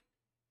over.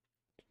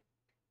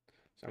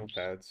 Some Nice.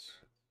 pads.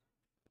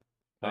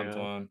 I Bumped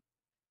got. one.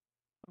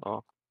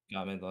 Oh,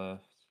 Got mid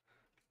left.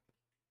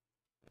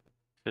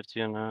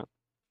 50 on that.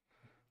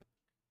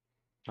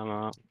 I'm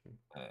up.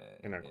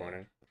 In our Yeah.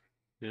 corner.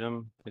 Beat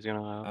him. He's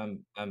gonna have.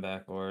 I'm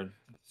backboard.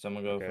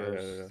 Someone go Okay,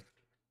 first.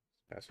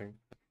 Passing.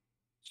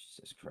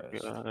 Jesus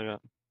Christ. I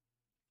got.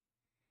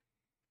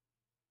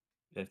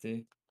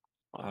 50.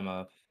 Oh, I'm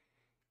up.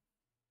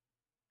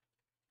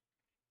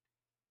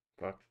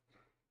 Fuck.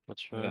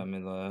 let's I try. got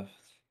mid left.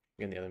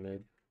 Get in the other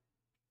mid.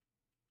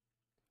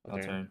 I'll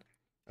turn.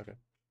 Okay.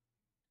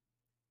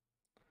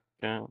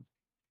 Can't.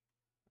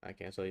 I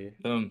cancel you.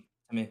 Boom.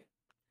 To me.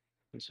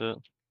 That's it.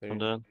 I'm Third.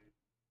 dead.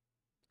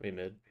 Be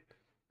mid.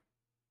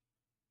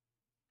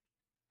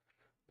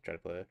 Try to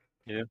play.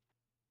 Yeah.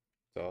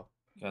 That's all.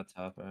 Got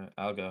top right.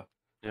 I'll go.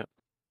 Yep.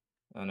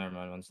 Oh, never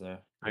mind. One's there.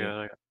 I You.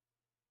 got.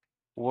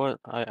 What?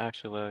 I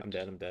actually lagged. I'm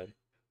dead. I'm dead.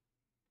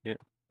 Yeah.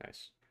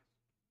 Nice.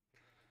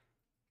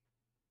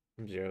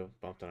 I'm 0.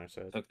 Bumped on our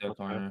side. Took their Okay.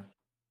 corner.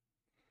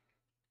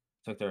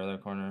 Took their other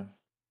corner.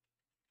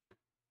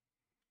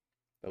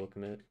 Double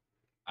commit.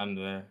 I'm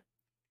there.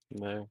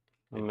 There.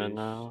 I'm Mid in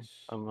now. boost.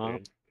 I'm up.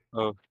 Third.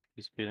 Oh,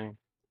 he's beating.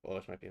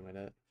 Walsh might be in my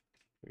net.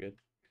 We're good.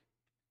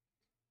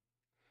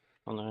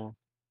 On there.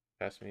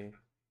 Pass me.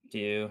 To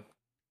you.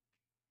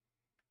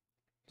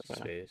 Okay.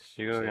 Space.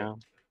 You go Sit. again.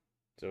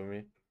 It's over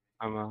me.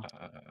 I'm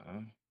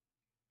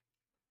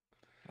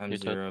I'm You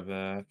took- 0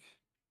 back.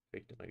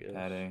 Victim, I guess.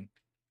 Padding.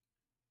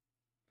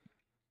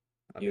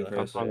 I'll You, be left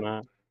Chris. on side.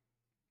 that.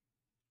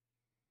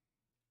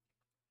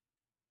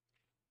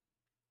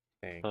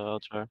 Dang. I'll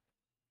try.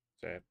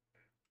 Sorry.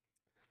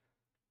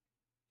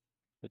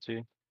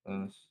 50.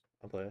 Close.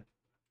 I'll play.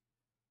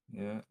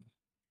 Yeah.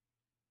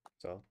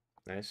 That's all.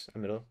 Nice.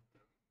 I'm middle.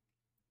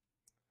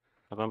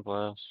 I've been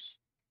blessed.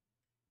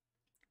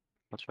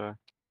 I'll try.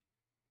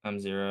 I'm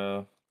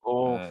 0.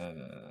 Oh,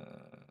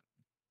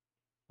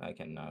 I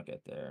cannot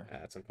get there.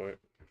 That's important.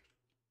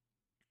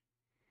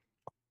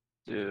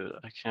 dude,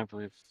 I can't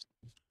believe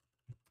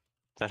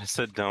that is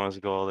the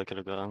dumbest goal they could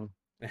have gotten.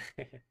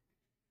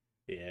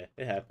 Yeah,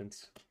 it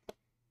happens.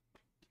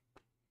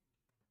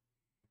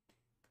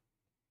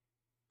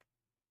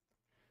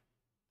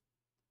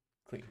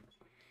 Clean.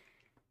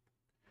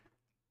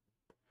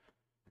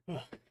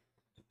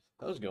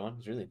 That was going. It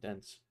was really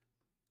dense.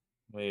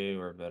 We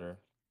were better.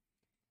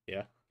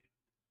 Yeah.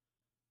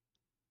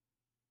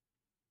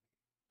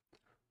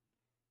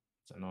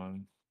 It's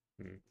annoying.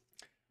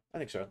 I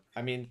think so.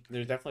 I mean,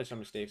 there's definitely some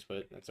mistakes,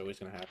 but that's always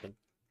going to happen.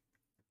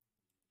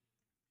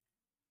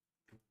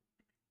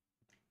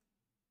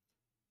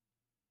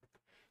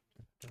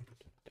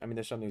 I mean,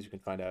 there's some things you can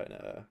find out in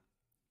a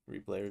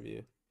replay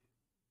review.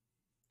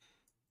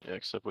 Yeah,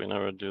 except we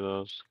never do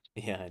those.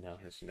 Yeah, I know.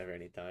 There's never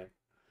any time.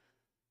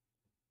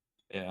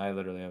 Yeah, I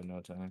literally have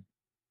no time.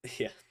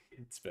 Yeah,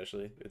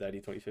 especially with ID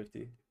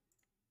 2050.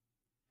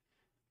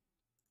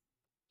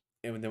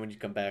 And then when you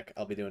come back,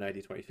 I'll be doing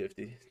ID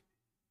 2050.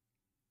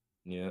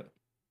 Yeah. Which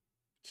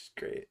is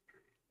great.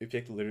 We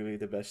picked literally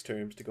the best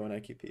terms to go on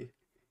IQP.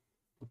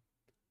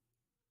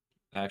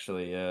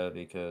 Actually, yeah,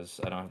 because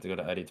I don't have to go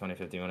to ID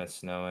 2050 when it's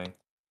snowing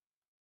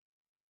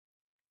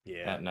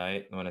Yeah. at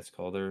night when it's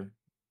colder.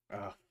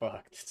 Oh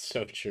fuck, that's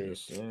so true. Yes,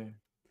 sir.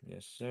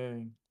 Yes,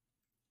 sir.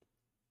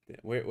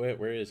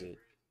 Where is it?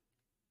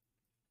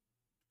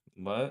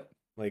 What?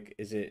 Like,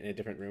 is it in a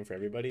different room for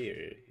everybody,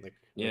 or like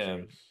where's Yeah.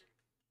 yours?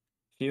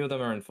 Few of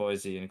them are in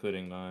Foisey,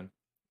 including mine.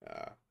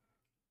 Ah,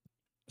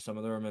 Some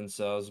of them are in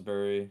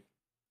Salisbury.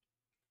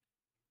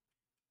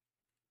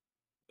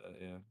 But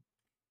yeah.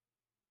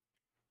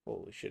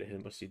 holy shit! I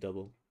hit must see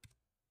double.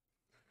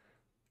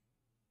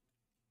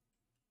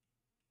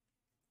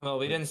 Well,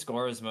 we didn't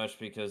score as much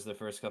because the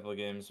first couple of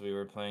games we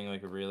were playing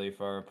like really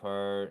far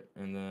apart,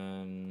 and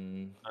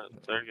then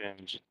Their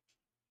games.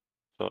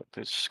 Fuck,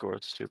 they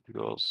scored stupid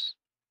goals.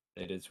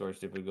 they did score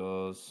stupid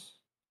goals.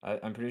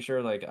 I'm pretty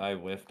sure like I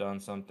whiffed on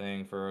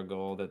something for a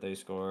goal that they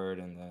scored,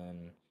 and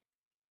then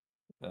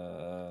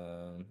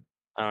I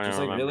don't just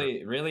even like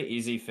remember. really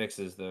easy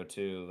fixes though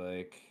too.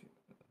 Like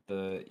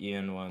the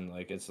Ian one,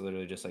 like it's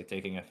literally just like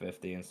taking a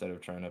 50 instead of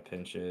trying to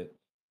pinch it.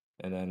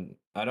 And then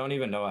I don't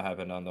even know what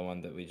happened on the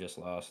one that we just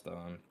lost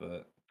on,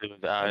 but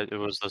It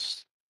was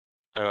this.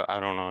 I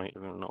don't know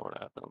even know what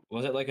happened.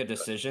 was it like a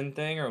decision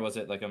thing or was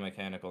it like a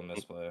mechanical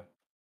misplay?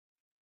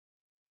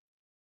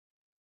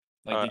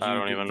 Like I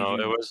don't even know. It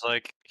you was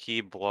like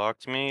he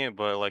blocked me,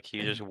 but like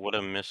he just would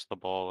have missed the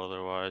ball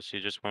otherwise. He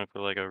just went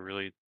for like a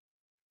really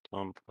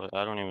dumb play.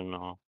 I don't even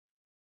know.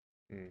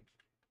 Mm.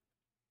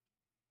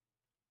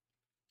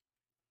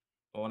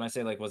 Well, when I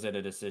say like was it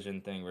a decision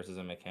thing versus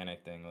a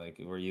mechanic thing,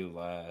 like were you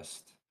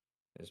last?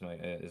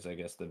 Is I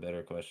guess the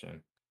better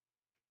question.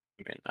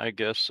 I mean, I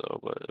guess so,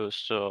 but it was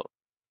still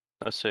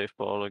a safe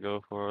ball to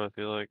go for. I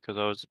feel like because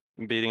I was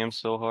beating him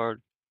so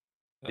hard.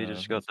 He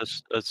just got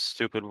That's a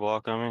stupid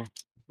walk on me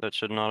that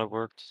should not have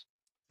worked.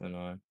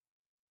 annoying.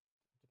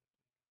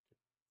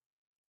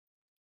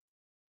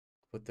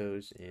 Put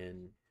those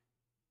in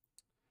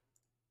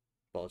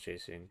ball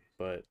chasing,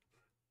 but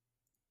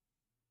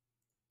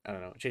I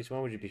don't know. Chase,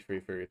 when would you be free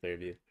for your replay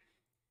review?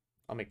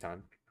 I'll make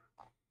time.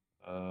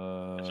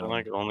 Is it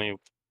like only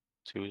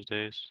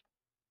Tuesdays?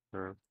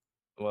 Or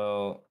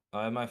Well,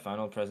 I have my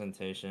final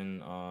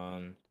presentation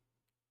on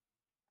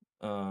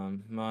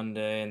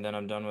Monday, and then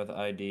I'm done with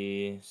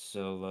ID.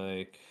 So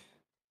like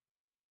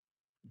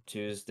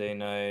Tuesday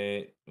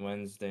night,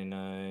 Wednesday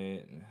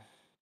night,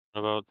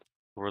 what about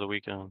over the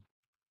weekend?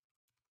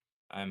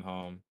 I'm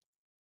home.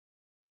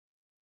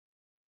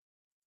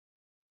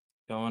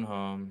 Going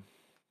home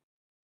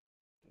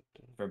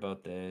for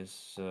both days,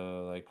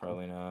 so like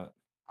probably not.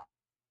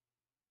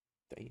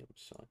 Damn,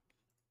 son.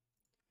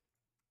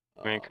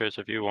 I mean, Chris,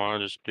 if you want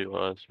to just do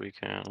us, we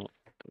can.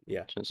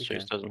 Yeah, Since we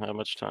Chase can. doesn't have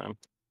much time.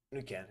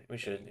 We can. We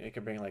should. We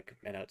could bring like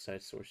an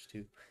outside source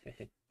too.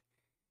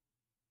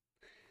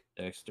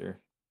 Dexter.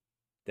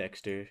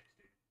 Dexter,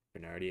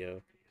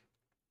 Bernardio.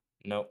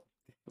 Nope.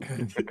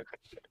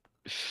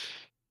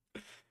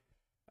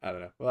 I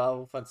don't know. Well,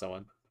 we'll find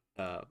someone.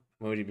 When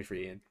would you be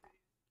free in?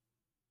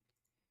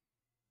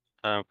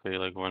 I don't play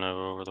like whenever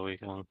over the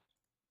weekend.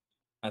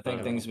 I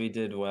think Oh. things we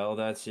did well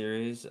that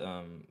series,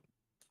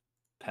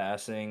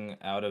 passing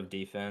out of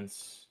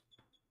defense,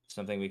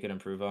 something we could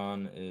improve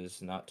on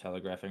is not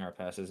telegraphing our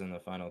passes in the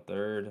final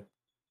third.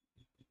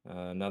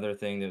 Another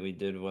thing that we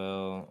did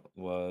well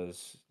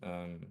was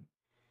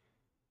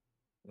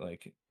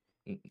like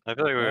I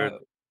feel like we were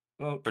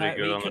well pretty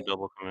good we on the could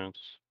double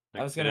commits. I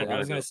Like was we gonna didn't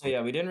really double say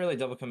yeah, we didn't really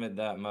double commit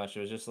that much. It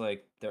was just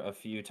like there a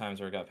few times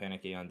where it got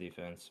panicky on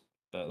defense.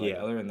 But like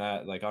Yeah. other than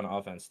that, like on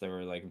offense there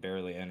were like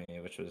barely any,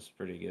 which was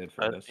pretty good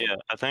for us. Yeah,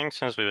 I think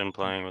since we've been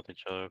playing with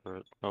each other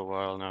for a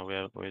while now,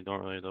 we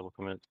don't really double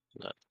commit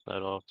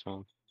that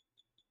often.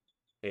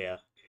 Yeah.